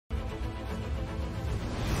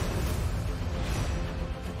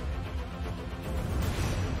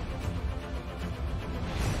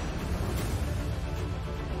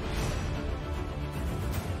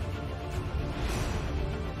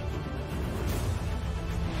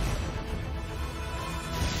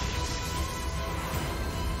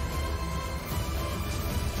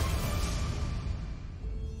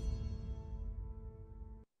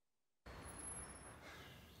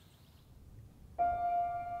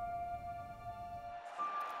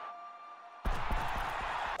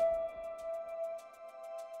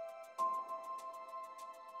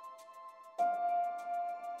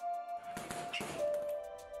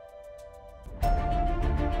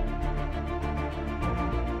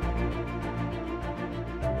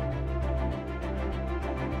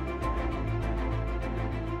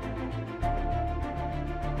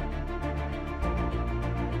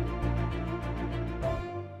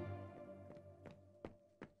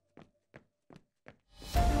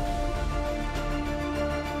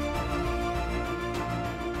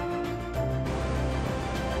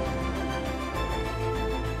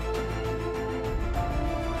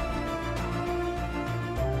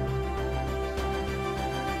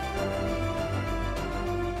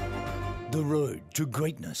the road to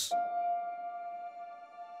greatness.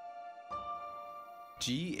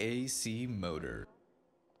 GAC Motor.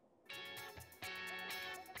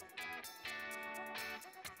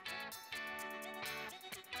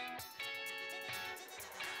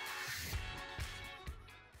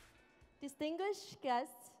 Distinguished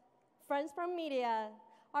guests, friends from media,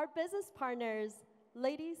 our business partners,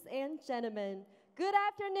 ladies and gentlemen, good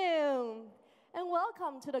afternoon, and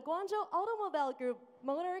welcome to the Guangzhou Automobile Group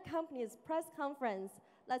Motor Company's press conference.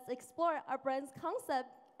 Let's explore our brand's concept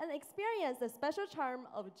and experience the special charm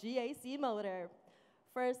of GAC Motor.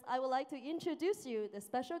 First, I would like to introduce you the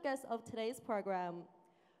special guest of today's program.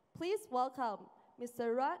 Please welcome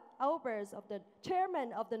Mr. Rod Alberts, the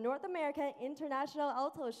chairman of the North American International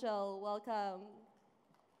Auto Show. Welcome.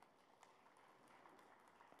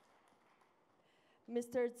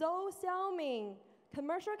 Mr. Zhou Xiaoming,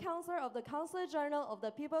 commercial counselor of the Consular Journal of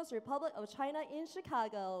the People's Republic of China in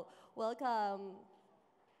Chicago. Welcome.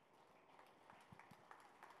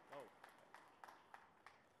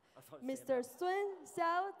 Mr. Sun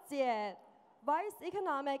Xiaojie, Vice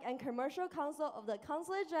Economic and Commercial Counsel of the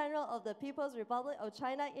Consulate General of the People's Republic of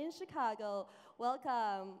China in Chicago.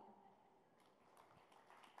 Welcome.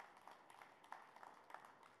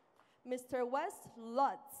 Mr. Wes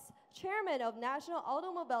Lutz, Chairman of National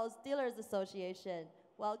Automobiles Dealers Association.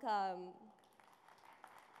 Welcome.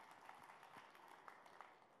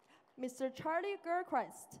 Mr. Charlie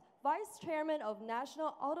Gilchrist, Vice Chairman of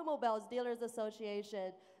National Automobiles Dealers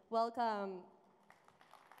Association. Welcome.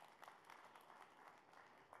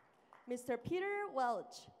 Mr. Peter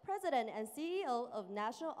Welch, President and CEO of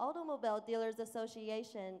National Automobile Dealers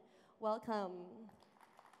Association. Welcome.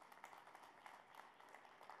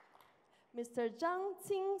 Mr. Zhang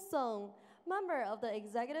Qingsong, member of the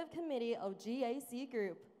Executive Committee of GAC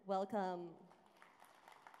Group. Welcome.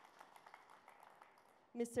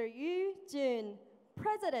 Mr. Yu Jun,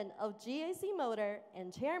 President of GAC Motor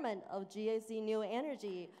and Chairman of GAC New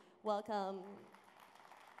Energy. Welcome.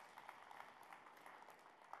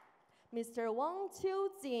 Mr. Wang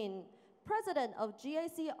Qiujin, President of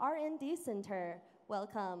GAC R&D Center.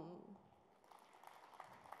 Welcome.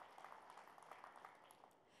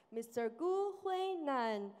 Mr. Gu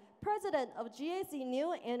Huinan, President of GAC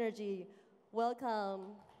New Energy. Welcome.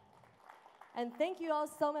 And thank you all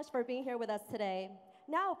so much for being here with us today.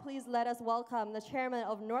 Now, please let us welcome the chairman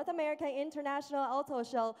of North American International Auto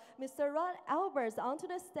Show, Mr. Rod Alberts, onto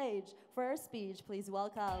the stage for a speech. Please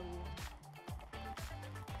welcome.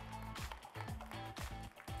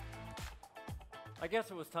 I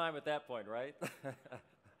guess it was time at that point, right?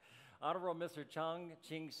 Honorable Mr. Chang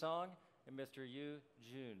Qing-song and Mr. Yu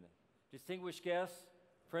Jun. Distinguished guests,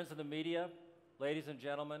 friends of the media, ladies and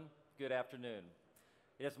gentlemen, good afternoon.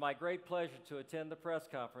 It is my great pleasure to attend the press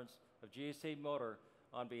conference of GAC Motor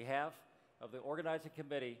on behalf of the organizing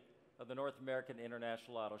committee of the North American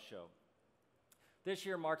International Auto Show. This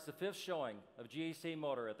year marks the 5th showing of GAC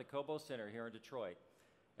Motor at the Cobo Center here in Detroit.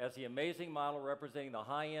 As the amazing model representing the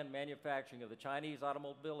high-end manufacturing of the Chinese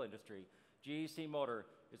automobile industry, GAC Motor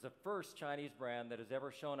is the first Chinese brand that has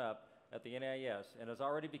ever shown up at the NAIAS and has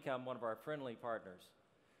already become one of our friendly partners.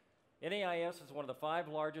 NAIAS is one of the 5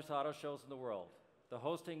 largest auto shows in the world. The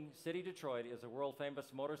hosting city, Detroit, is a world-famous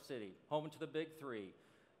motor city, home to the Big Three.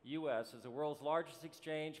 U.S. is the world's largest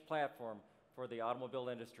exchange platform for the automobile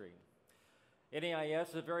industry. NAIAS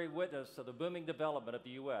is the very witness of the booming development of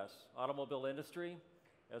the U.S. automobile industry,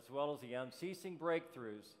 as well as the unceasing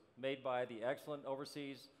breakthroughs made by the excellent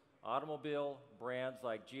overseas automobile brands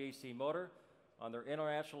like GAC Motor on their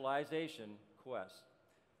internationalization quest.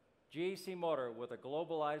 GAC Motor, with a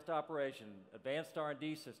globalized operation, advanced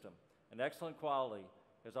R&D system, and excellent quality,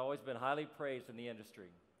 has always been highly praised in the industry.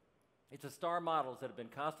 It's the star models that have been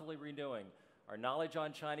constantly renewing our knowledge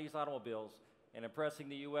on Chinese automobiles and impressing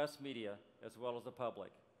the U.S. media as well as the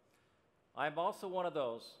public. I am also one of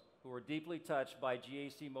those who were deeply touched by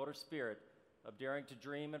GAC Motor's spirit of daring to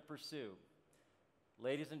dream and pursue.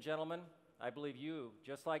 Ladies and gentlemen, I believe you,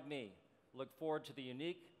 just like me, look forward to the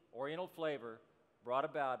unique Oriental flavor brought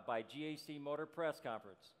about by GAC Motor Press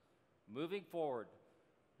Conference, moving forward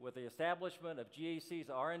with the establishment of GAC's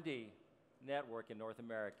R&D network in North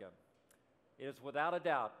America. It is without a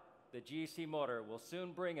doubt that GAC Motor will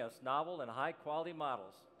soon bring us novel and high-quality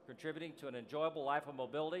models, contributing to an enjoyable life of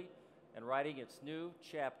mobility and writing its new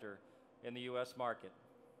chapter in the U.S. market.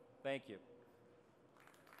 Thank you.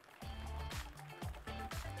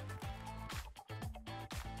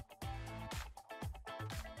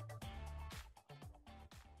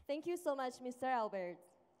 Thank you so much, Mr. Alberts.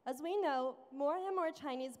 As we know, more and more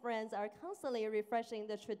Chinese brands are constantly refreshing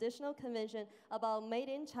the traditional convention about made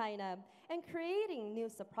in China and creating new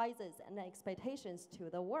surprises and expectations to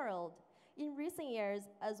the world. In recent years,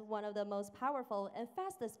 as one of the most powerful and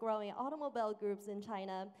fastest growing automobile groups in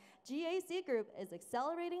China, GAC Group is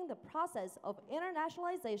accelerating the process of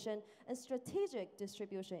internationalization and strategic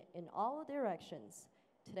distribution in all directions.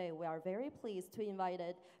 Today, we are very pleased to invite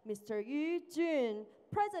Mr. Yu Jun,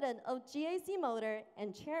 President of GAC Motors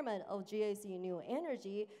and Chairman of GAC New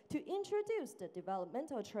Energy, to introduce the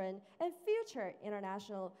developmental trend and future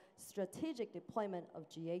international strategic deployment of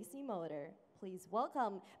GAC Motors. Please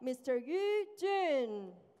welcome Mr. Yu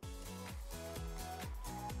Jun.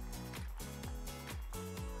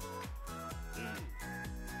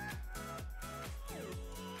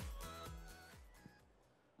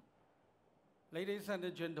 Ladies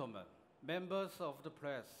and gentlemen, members of the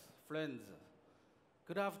press, friends,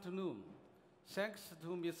 good afternoon. Thanks to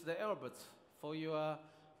Mr. Albert for your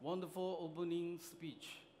wonderful opening speech.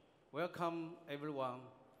 Welcome, everyone,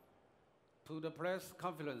 to the press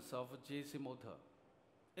conference of GAC Motors.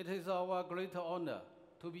 It is our great honor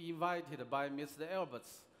to be invited by Mr. Albert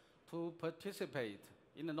to participate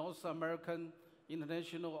in the North American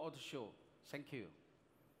International Auto Show. Thank you.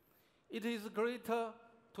 It is great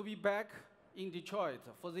to be back in Detroit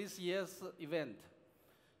for this year's event,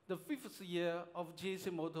 the 5th year of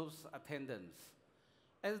GAC Motors' attendance.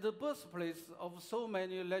 As the birthplace of so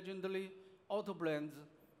many legendary auto brands,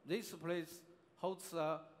 this place holds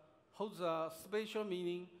a special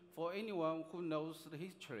meaning for anyone who knows the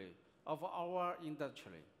history of our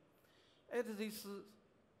industry. At this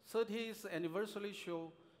 30th anniversary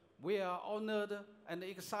show, we are honored and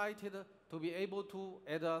excited to be able to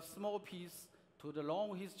add a small piece to the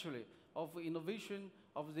long history of innovation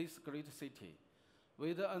of this great city.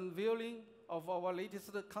 With the unveiling of our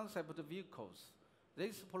latest concept vehicles,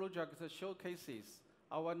 this project showcases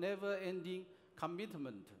our never-ending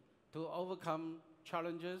commitment to overcome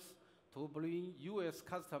challenges to bring U.S.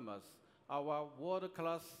 customers our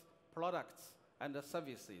world-class products and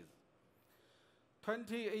services.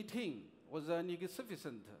 2018 was a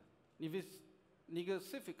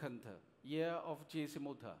significant year of GAC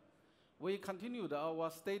Motors. We continued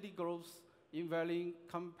our steady growth in varying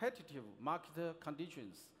competitive market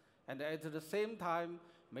conditions and at the same time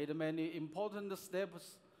made many important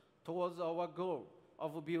steps towards our goal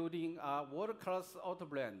of building a world-class auto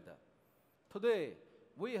brand. Today,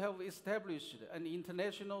 we have established an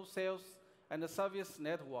international sales and service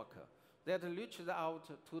network that reaches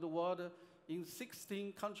out to the world in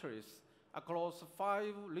 16 countries across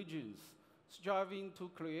 5 regions, striving to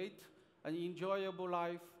create an enjoyable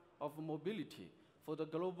life of mobility for the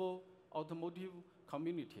global automotive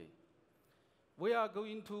community. We are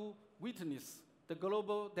going to witness the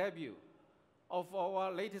global debut of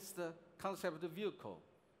our latest concept vehicle,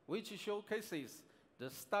 which showcases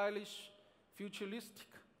the stylish, futuristic,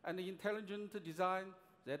 and intelligent design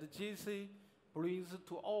that GAC brings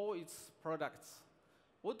to all its products.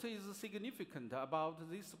 What is significant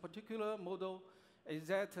about this particular model is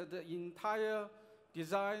that the entire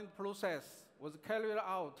design process was carried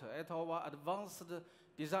out at our Advanced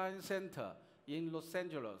Design Center in Los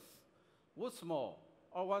Angeles. What's more,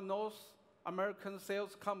 our North American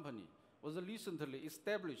sales company was recently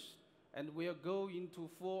established and will go into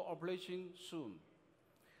full operation soon.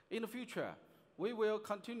 In the future, we will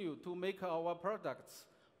continue to make our products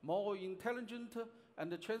more intelligent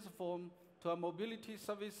and transform to a mobility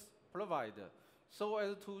service provider so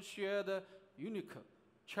as to share the unique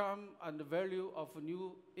charm and value of a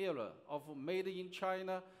new era of made in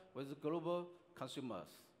China with global consumers.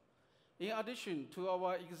 In addition to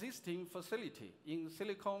our existing facility in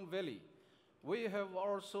Silicon Valley, we have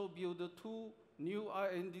also built 2 new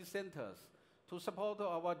R&D centers to support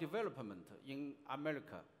our development in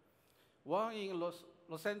America. One in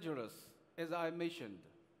Los Angeles, as I mentioned,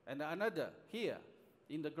 and another here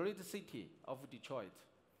in the great city of Detroit.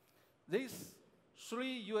 These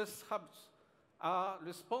 3 U.S. hubs are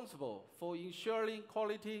responsible for ensuring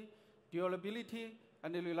quality, durability,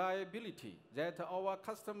 and reliability that our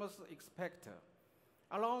customers expect.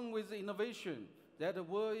 Along with the innovation that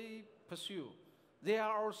we pursue, they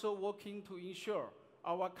are also working to ensure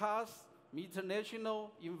our cars meet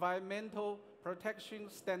national environmental protection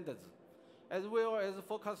standards, as well as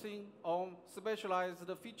focusing on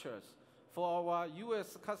specialized features for our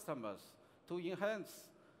U.S. customers to enhance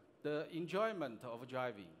the enjoyment of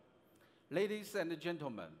driving. Ladies and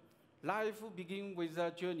gentlemen, life begins with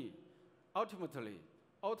a journey. Ultimately,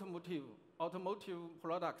 automotive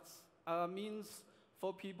products are a means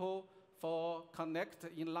for people to connect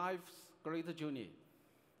in life's great journey.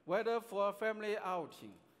 Whether for a family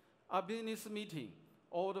outing, a business meeting,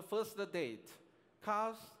 or the first date,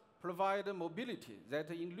 cars provide mobility that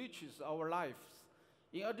enriches our lives.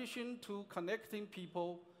 In addition to connecting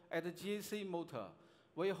people at GAC Motors,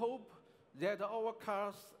 we hope that our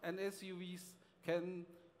cars and SUVs can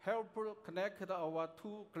help connect our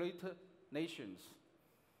two great nations.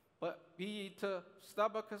 But be it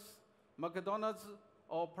Starbucks, McDonald's,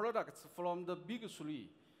 or products from the big three,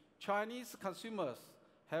 Chinese consumers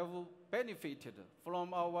have benefited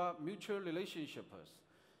from our mutual relationships.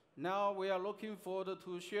 Now we are looking forward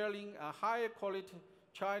to sharing a high-quality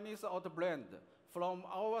Chinese auto brand from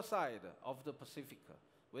our side of the Pacific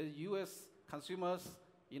with US consumers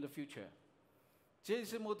in the future.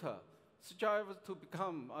 GAC Motors strives to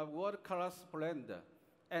become a world-class brand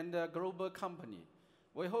and a global company.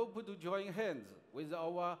 We hope to join hands with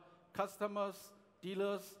our customers,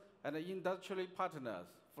 dealers, and industry partners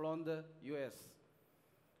from the US.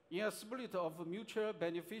 In a spirit of mutual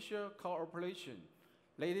beneficial cooperation,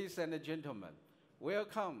 ladies and gentlemen,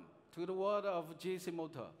 welcome to the world of GAC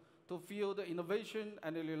Motors to feel the innovation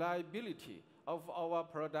and reliability of our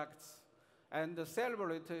products and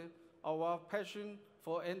celebrate our passion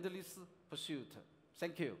for endless pursuit.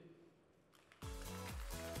 Thank you.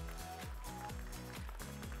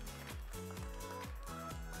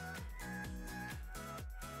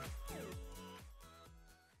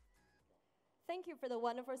 Thank you for the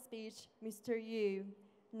wonderful speech, Mr. Yu.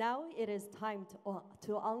 Now it is time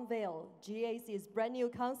to unveil GAC's brand new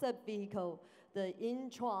concept vehicle, the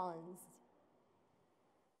Introns.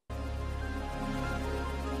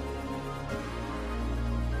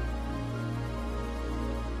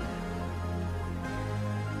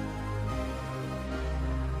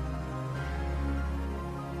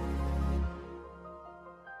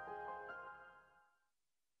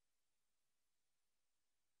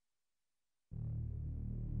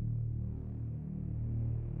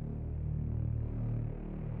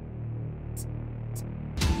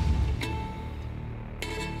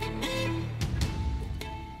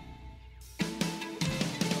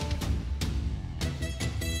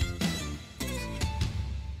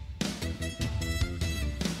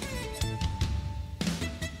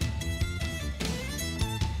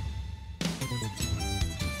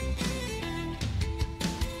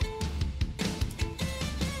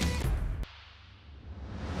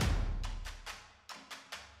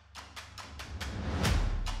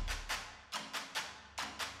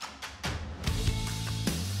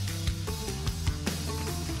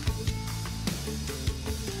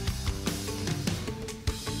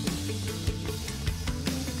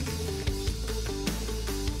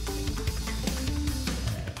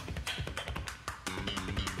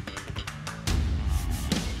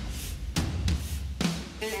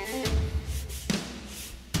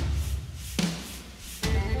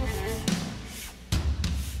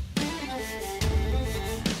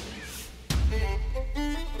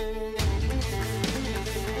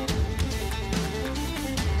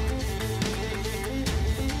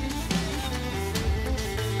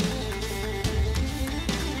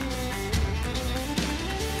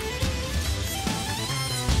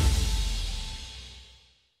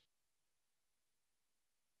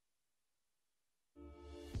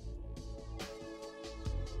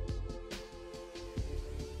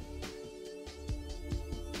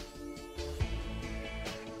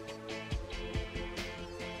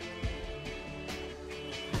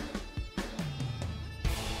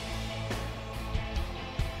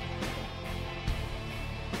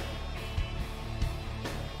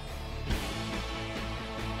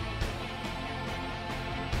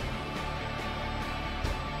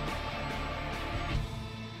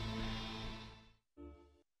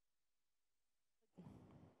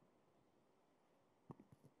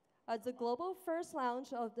 As the global first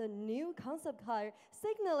launch of the new concept car,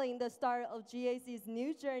 signaling the start of GAC's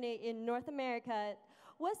new journey in North America,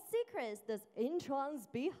 what secrets does Introns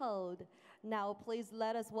behold? Now please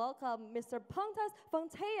let us welcome Mr. Pontas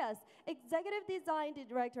Fonteas, Executive Design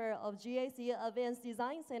Director of GAC Advanced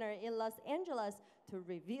Design Center in Los Angeles, to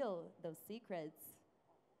reveal those secrets.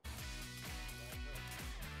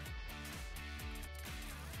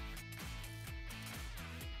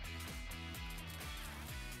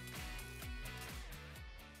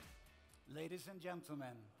 Ladies and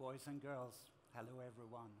gentlemen, boys and girls, hello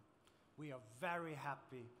everyone. We are very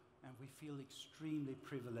happy and we feel extremely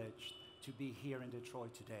privileged to be here in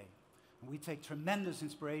Detroit today. And we take tremendous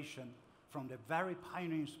inspiration from the very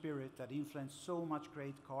pioneering spirit that influenced so much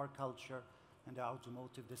great car culture and the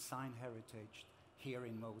automotive design heritage here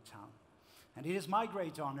in Motown. And it is my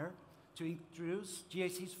great honor to introduce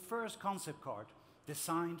GAC's first concept car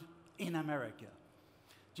designed in America.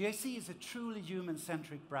 GAC is a truly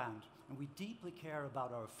human-centric brand, and we deeply care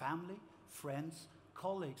about our family, friends,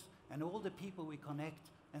 colleagues, and all the people we connect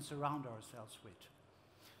and surround ourselves with.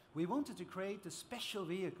 We wanted to create a special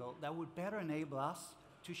vehicle that would better enable us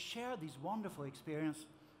to share this wonderful experience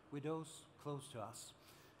with those close to us.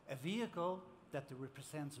 A vehicle that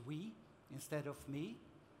represents we instead of me,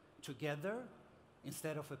 together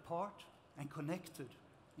instead of apart, and connected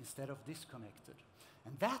instead of disconnected.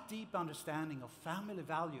 And that deep understanding of family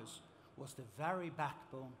values was the very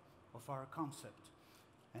backbone of our concept.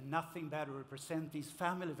 And nothing better represents these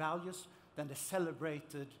family values than the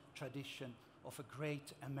celebrated tradition of a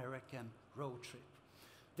great American road trip.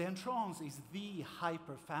 The Entrance is the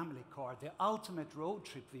hyper-family car, the ultimate road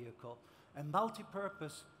trip vehicle, a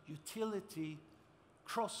multi-purpose utility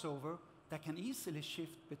crossover that can easily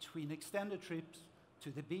shift between extended trips to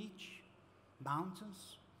the beach,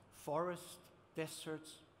 mountains, forests,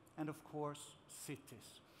 deserts, and of course,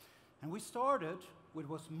 cities. And we started with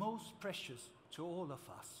what was most precious to all of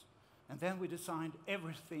us. And then we designed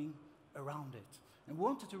everything around it and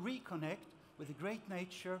wanted to reconnect with the great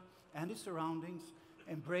nature and its surroundings,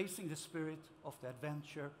 embracing the spirit of the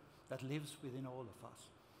adventure that lives within all of us.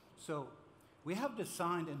 So we have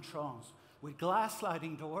designed Entrance with glass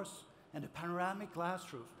sliding doors and a panoramic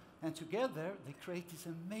glass roof. And together, they create this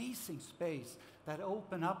amazing space that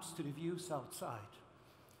opens up to the views outside.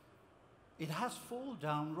 It has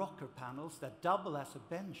fold-down rocker panels that double as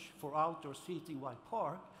a bench for outdoor seating while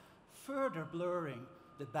parked, further blurring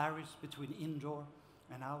the barriers between indoor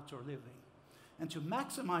and outdoor living. And to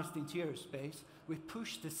maximize the interior space, we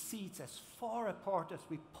pushed the seats as far apart as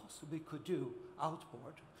we possibly could do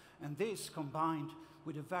outboard. And this combined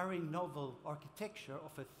with a very novel architecture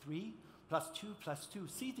of a 3+2+2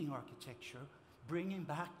 seating architecture, bringing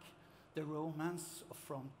back the romance of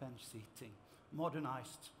front bench seating,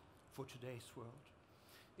 modernized for today's world.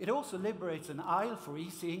 It also liberates an aisle for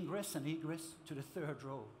easy ingress and egress to the third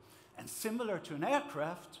row. And similar to an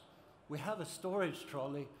aircraft, we have a storage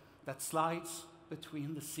trolley that slides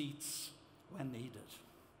between the seats when needed.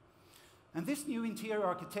 And this new interior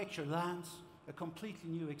architecture lands a completely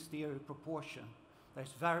new exterior proportion that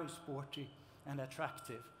is very sporty and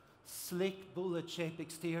attractive. Slick bullet-shaped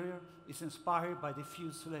exterior is inspired by the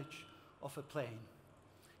fuselage of a plane.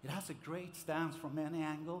 It has a great stance from any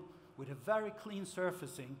angle with a very clean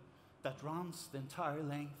surfacing that runs the entire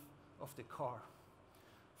length of the car.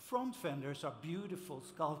 Front fenders are beautiful,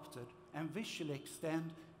 sculpted, and visually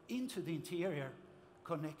extend into the interior,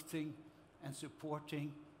 connecting and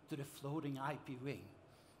supporting to the floating IP wing.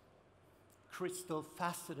 Crystal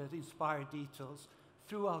faceted inspired details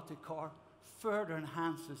throughout the car further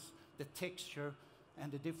enhances the texture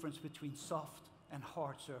and the difference between soft and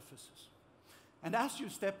hard surfaces. And as you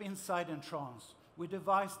step inside Entrance, we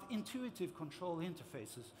devised intuitive control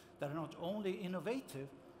interfaces that are not only innovative,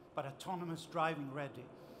 but autonomous driving ready.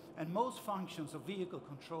 And most functions of vehicle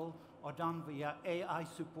control are done via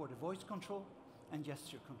AI-supported voice control and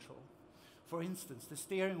gesture control. For instance, the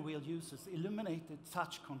steering wheel uses illuminated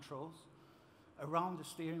touch controls around the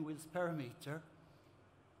steering wheel's perimeter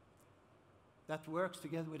that works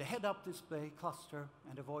together with a head-up display cluster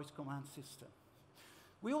and a voice command system.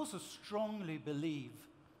 We also strongly believe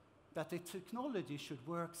that the technology should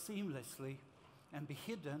work seamlessly and be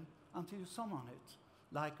hidden until you summon it,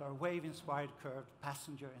 like our wave-inspired curved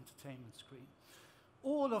passenger entertainment screen.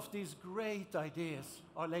 All of these great ideas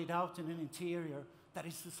are laid out in an interior that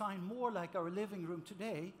is designed more like our living room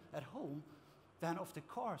today at home than of the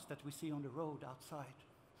cars that we see on the road outside.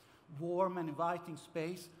 Warm and inviting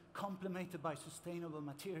space complemented by sustainable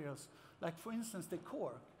materials, like for instance the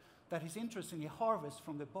cork that is interestingly harvested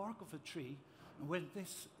from the bark of a tree, and when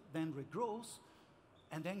this then regrows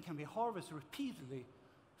and then can be harvested repeatedly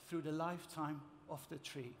through the lifetime of the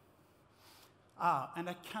tree. And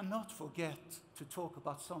I cannot forget to talk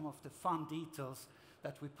about some of the fun details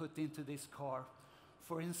that we put into this car.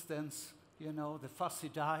 For instance, you know, the fuzzy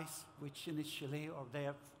dice, which initially are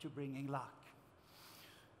there to bring in luck.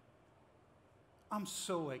 I'm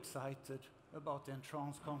so excited about the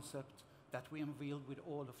Entrance concept that we unveiled with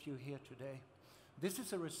all of you here today. This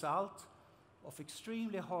is a result of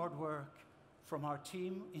extremely hard work from our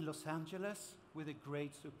team in Los Angeles with a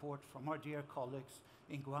great support from our dear colleagues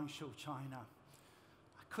in Guangzhou, China.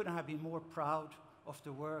 I couldn't have been more proud of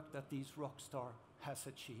the work that this rock star has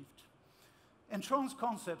achieved. Entrance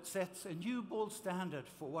concept sets a new bold standard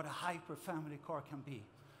for what a hyper-family car can be,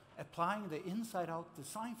 applying the inside-out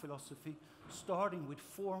design philosophy, starting with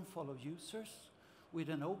form follow users, with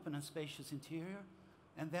an open and spacious interior,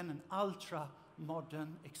 and then an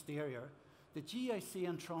ultra-modern exterior. The GAC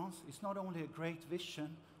Entrance is not only a great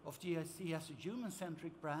vision of GIC as a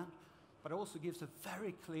human-centric brand, but also gives a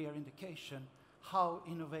very clear indication how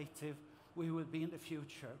innovative we will be in the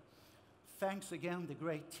future. Thanks again, the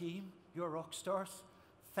great team, you're rock stars.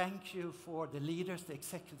 Thank you for the leaders, the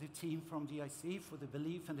executive team from GIC, for the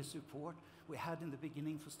belief and the support we had in the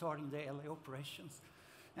beginning for starting the LA operations.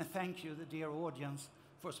 And thank you, the dear audience,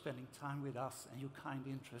 for spending time with us and your kind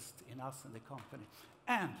interest in us and the company.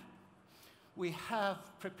 And we have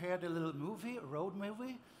prepared a little movie, a road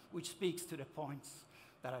movie, which speaks to the points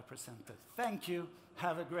that I presented. Thank you.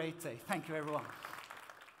 Have a great day. Thank you, everyone.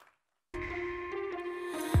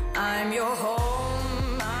 I'm your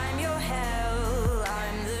home, I'm your hell,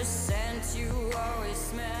 I'm the scent you always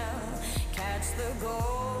smell. Catch the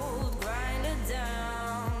gold, grind it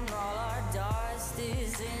down, all our dust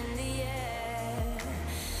is in the air.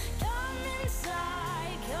 Come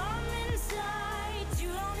inside, you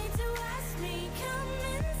don't need to ask me, come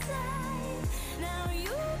inside. Now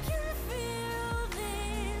you can feel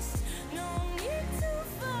this, no need to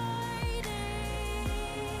fight it.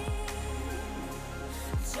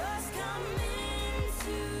 Just come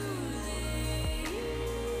into this.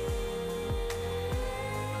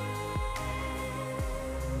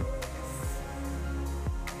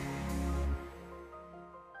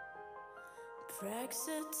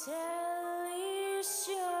 Praxitelition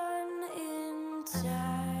in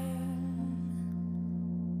time.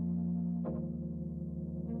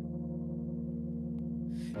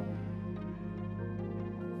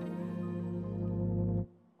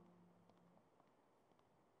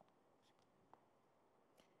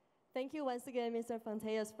 Thank you once again, Mr.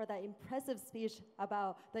 Fonteas, for that impressive speech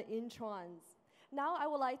about the introns. Now I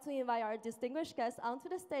would like to invite our distinguished guests onto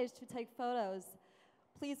the stage to take photos.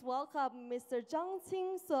 Please welcome Mr. Zhang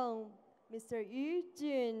Qingsong, Mr. Yu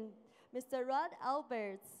Jun, Mr. Rod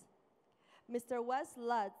Alberts, Mr. Wes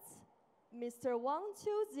Lutz, Mr. Wang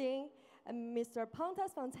Qiujing, and Mr.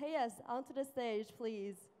 Pontas Fonteas onto the stage,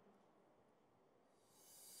 please.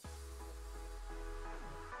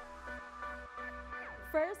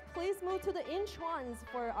 First, please move to the introns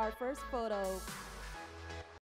for our first photo.